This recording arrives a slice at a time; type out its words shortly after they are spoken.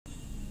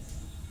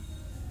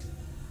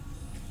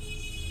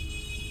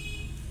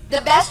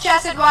The best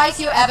chess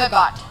advice you ever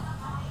got?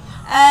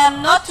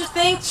 Not to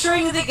think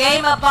during the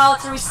game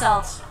about the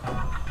results.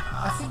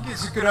 I think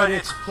it's a good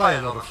idea to play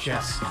a lot of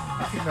chess.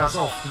 I think that's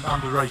often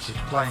underrated,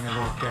 playing a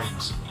lot of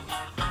games.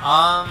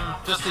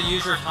 Just to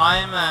use your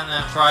time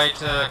and try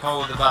to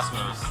come up with the best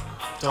moves.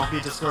 Don't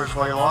be discouraged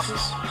by your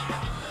losses.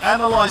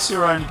 Analyze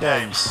your own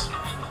games.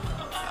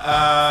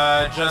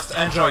 Just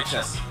enjoy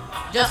chess.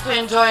 Just to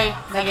enjoy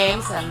the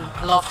games and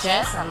love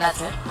chess, and that's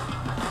it.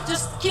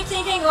 Just keep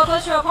thinking about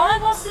what your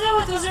opponent wants to do.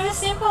 It was really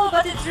simple,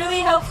 but it really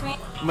helped me.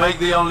 Make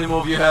the only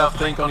move you have,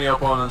 think on your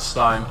opponent's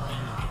time.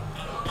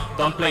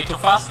 Don't play too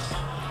fast.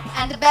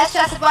 And the best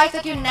chess advice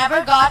that you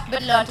never got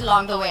but learned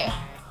along the way?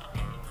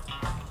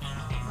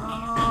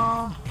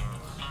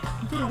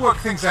 You've got to work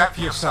things out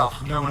for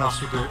yourself. No one else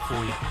will do it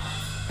for you.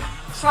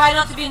 Try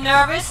not to be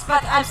nervous,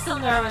 but I'm still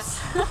nervous.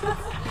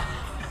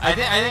 I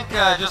think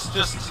just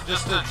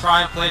to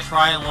try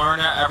and learn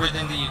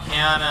everything that you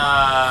can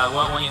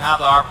when you have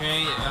the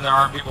opportunity and there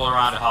aren't people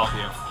around to help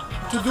you.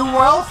 To do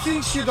well,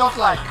 things you don't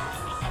like.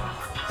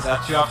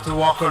 That you have to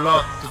walk a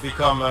lot to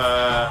become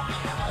a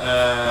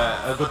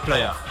good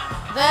player.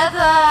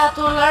 That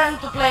to learn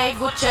to play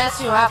good chess,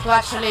 you have to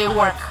actually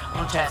work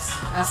on chess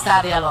and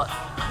study a lot.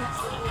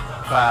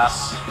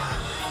 Pass.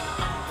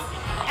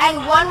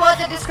 And one word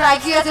that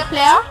describes you as a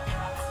player?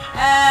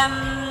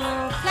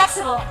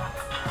 Flexible.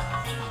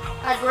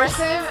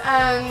 Aggressive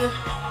and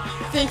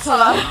thinks a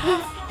lot.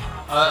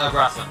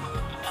 Aggressive.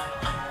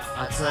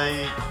 I'd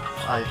say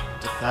I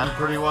defend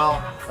pretty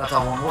well. That's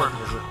not one word,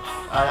 is it?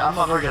 I'm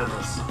not very good at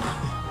this.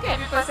 Okay,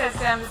 because as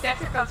the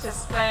tactical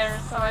chess player,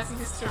 so I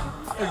think it's true.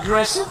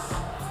 Aggressive?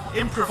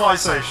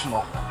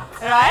 Improvisational.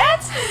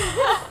 Right?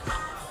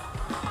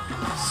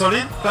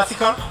 Solid,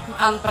 classical.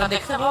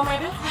 Unpredictable,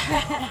 maybe?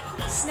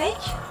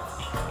 Snake?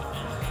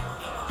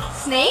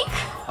 Snake?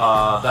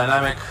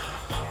 Dynamic.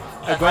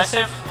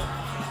 Aggressive.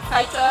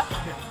 Fighter.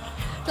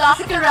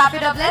 Classical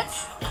rapid or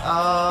blitz?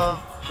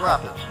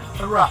 Rapid.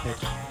 A rapid.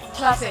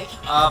 Classic.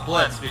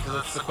 Blitz, because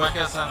it's the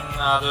quickest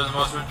and there's the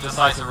most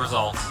decisive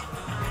results.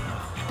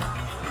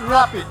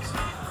 Rapid.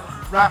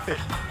 Rapid.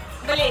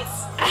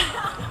 Blitz.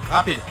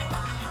 Rapid.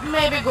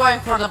 Maybe going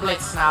for the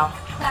blitz now.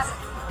 Classic.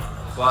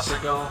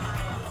 Classical.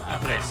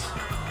 Blitz.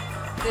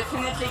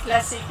 Definitely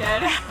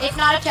classical. If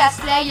not a chess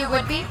player, you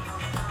would be?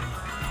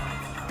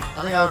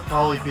 I think I would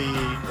probably be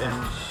in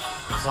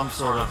some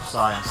sort of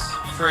science.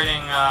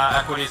 Trading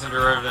equities and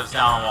derivatives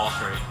down on Wall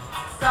Street.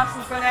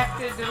 Something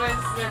connected with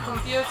the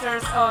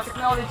computers or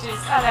technologies.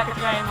 I like it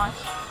very much.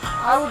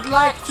 I would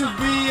like to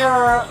be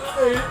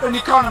an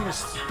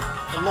economist.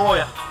 A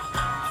lawyer.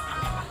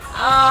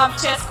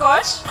 Chess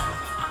coach.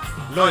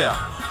 Lawyer.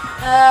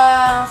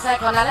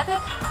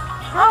 Psychoanalytic?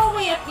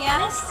 Probably a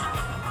pianist.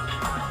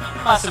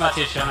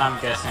 Mathematician, I'm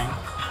guessing.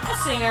 A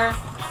singer.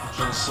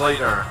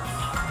 Translator.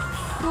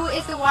 Who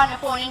is the one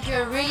opponent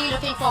you're really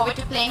looking forward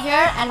to playing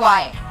here and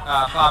why?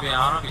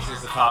 Fabiano, because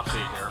he's the top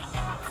seed here.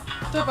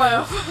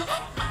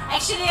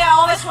 Actually, I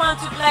always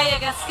wanted to play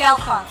against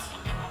Gelfand.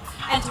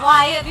 And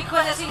why?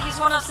 Because I think he's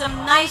one of the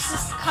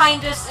nicest,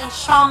 kindest, and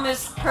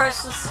charmingest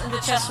persons in the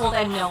chess world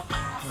I know.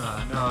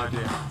 No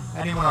idea.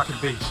 Anyone I can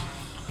beat.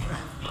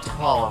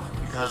 Apollo,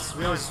 because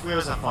we always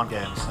have fun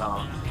games.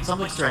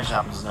 Something strange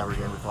happens in every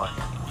game we play.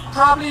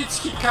 Probably it's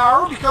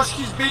Hikaru because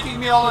he's beating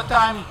me all the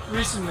time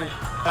recently.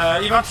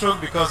 Ivan Truk,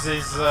 because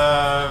he's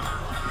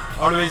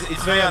always,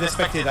 it's very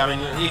unexpected. I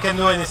mean, he can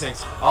do anything.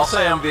 I'll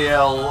say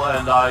MBL,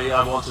 and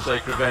I want to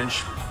take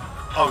revenge.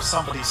 Oh,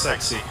 somebody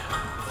sexy.